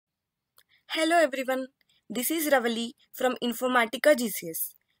Hello everyone, this is Ravali from Informatica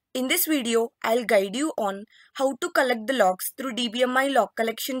GCS. In this video, I'll guide you on how to collect the logs through DBMI log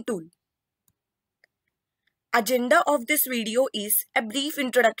collection tool. Agenda of this video is a brief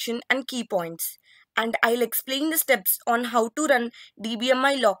introduction and key points, and I'll explain the steps on how to run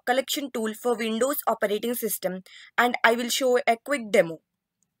DBMI log collection tool for Windows operating system, and I will show a quick demo.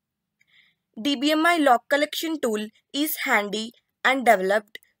 DBMI log collection tool is handy and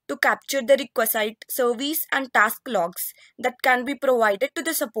developed to capture the requisite service and task logs that can be provided to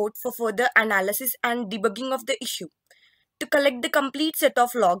the support for further analysis and debugging of the issue. To collect the complete set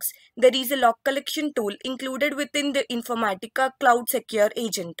of logs, there is a log collection tool included within the Informatica Cloud Secure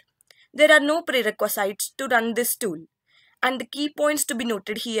Agent. There are no prerequisites to run this tool, and the key points to be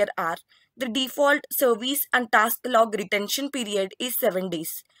noted here are: the default service and task log retention period is 7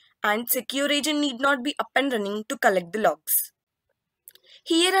 days, and Secure Agent need not be up and running to collect the logs.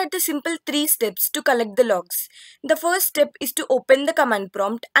 Here are the simple 3 steps to collect the logs. The first step is to open the command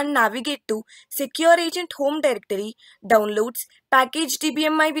prompt and navigate to Secure Agent Home Directory, Downloads, Package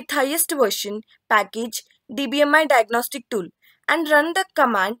DBMI with highest version, Package DBMI Diagnostic Tool, and run the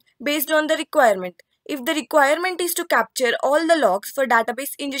command based on the requirement. If the requirement is to capture all the logs for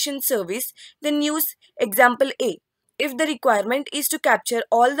database ingestion service, then use example A. If the requirement is to capture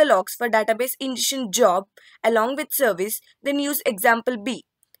all the logs for database ingestion job along with service, then use example B.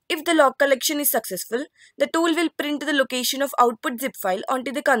 If the log collection is successful, the tool will print the location of output zip file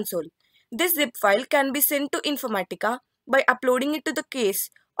onto the console. This zip file can be sent to Informatica by uploading it to the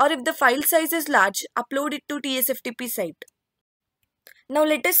case, or if the file size is large, upload it to TSFTP site. Now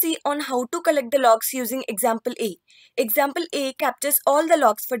let us see on how to collect the logs using example A. Example A captures all the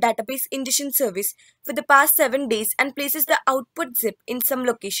logs for database ingestion service for the past 7 days and places the output zip in some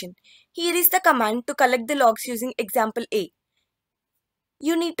location. Here is the command to collect the logs using example A.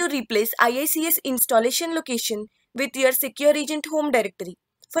 You need to replace IICS installation location with your Secure Agent home directory.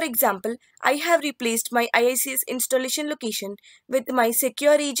 For example, I have replaced my IICS installation location with my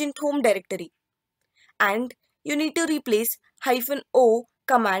Secure Agent home directory. And you need to replace -o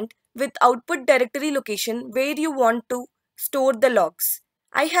command with output directory location where you want to store the logs.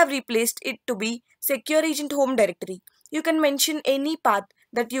 I have replaced it to be Secure Agent home directory. You can mention any path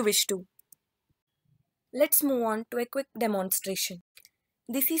that you wish to. Let's move on to a quick demonstration.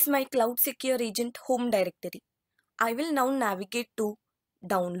 This is my Cloud Secure Agent home directory. I will now navigate to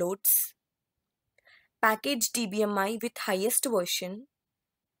Downloads, Package DBMI with highest version,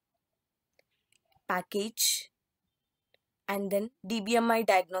 Package, and then DBMI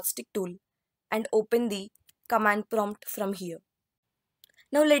Diagnostic Tool, and open the command prompt from here.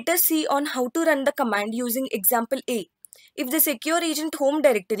 Now let us see on how to run the command using example A. If the Secure Agent home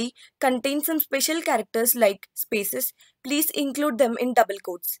directory contains some special characters like spaces, please include them in double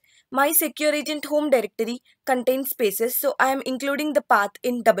quotes. My Secure Agent home directory contains spaces, so I am including the path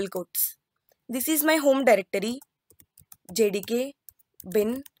in double quotes. This is my home directory, JDK,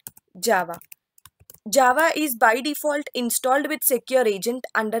 bin, Java. Java is by default installed with Secure Agent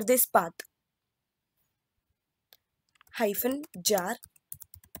under this path. -jar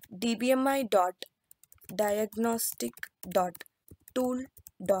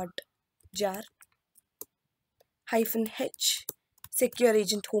dbmi.diagnostic.tool.jar -h Secure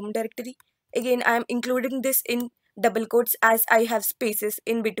Agent home directory. Again, I am including this in double quotes as I have spaces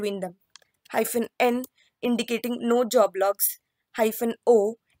in between them. -n indicating no job logs. -o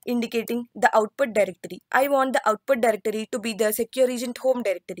indicating the output directory. I want the output directory to be the Secure Agent home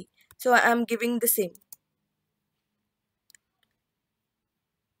directory, so I am giving the same.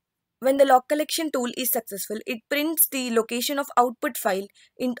 When the log collection tool is successful, it prints the location of output file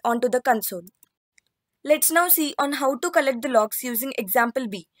onto the console. Let's now see on how to collect the logs using example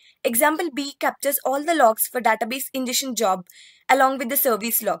B. Example B captures all the logs for database ingestion job along with the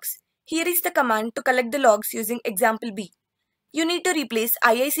service logs. Here is the command to collect the logs using example B. You need to replace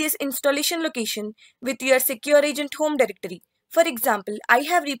IICS installation location with your Secure Agent home directory. For example, I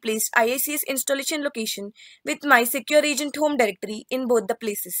have replaced IICS installation location with my Secure Agent home directory in both the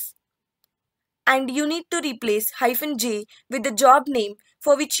places. And you need to replace -j with the job name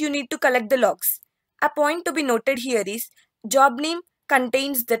for which you need to collect the logs. A point to be noted here is job name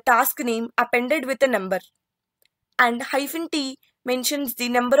contains the task name appended with a number, and -t mentions the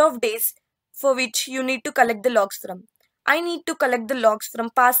number of days for which you need to collect the logs from. I need to collect the logs from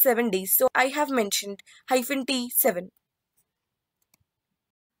past 7 days, so I have mentioned -t7.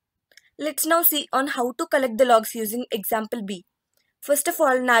 Let's now see on how to collect the logs using example B. First of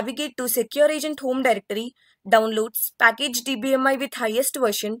all, navigate to Secure Agent home directory, Downloads, Package DBMI with highest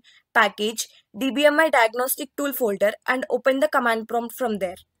version, Package, DBMI Diagnostic Tool folder, and open the command prompt from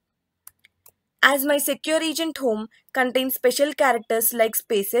there. As my secure agent home contains special characters like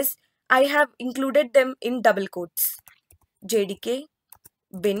spaces, I have included them in double quotes. JDK,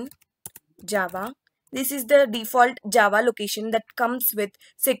 bin, Java. This is the default Java location that comes with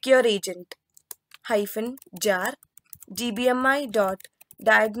secure agent. -jar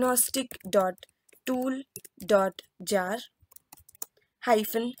gbmi.diagnostic.tool.jar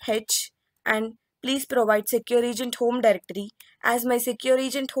 -h, and please provide secure agent home directory. As my secure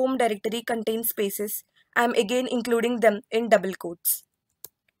agent home directory contains spaces, I am again including them in double quotes.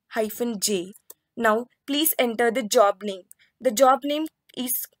 -j. Now please enter the job name. The job name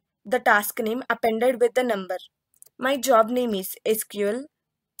is the task name appended with the number. My job name is SQL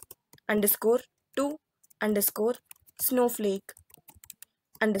underscore to underscore snowflake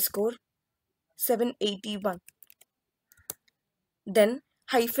underscore 781. Then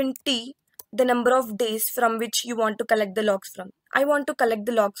 -t, the number of days from which you want to collect the logs from. I want to collect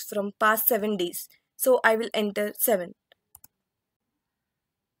the logs from past 7 days, so I will enter 7.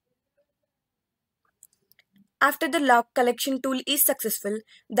 After the log collection tool is successful,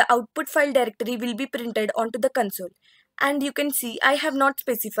 the output file directory will be printed onto the console. And you can see I have not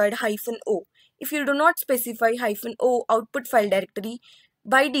specified -o. If you do not specify -o output file directory,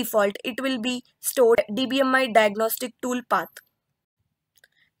 by default it will be stored dbmi diagnostic tool path.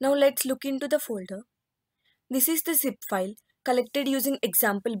 Now let's look into the folder. This is the zip file collected using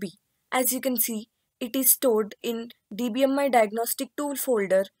example B. As you can see, it is stored in dbmi diagnostic tool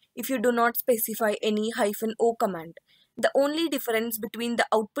folder if you do not specify any -o command. The only difference between the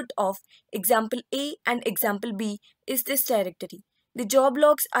output of example A and example B is this directory. The job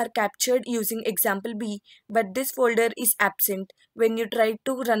logs are captured using example B, but this folder is absent when you try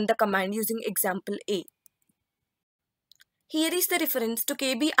to run the command using example A. Here is the reference to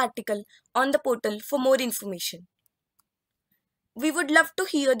KB article on the portal for more information. We would love to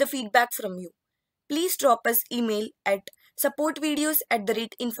hear the feedback from you. Please drop us email at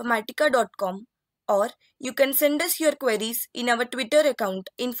supportvideos@informatica.com, or you can send us your queries in our Twitter account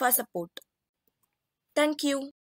InfaSupport. Thank you.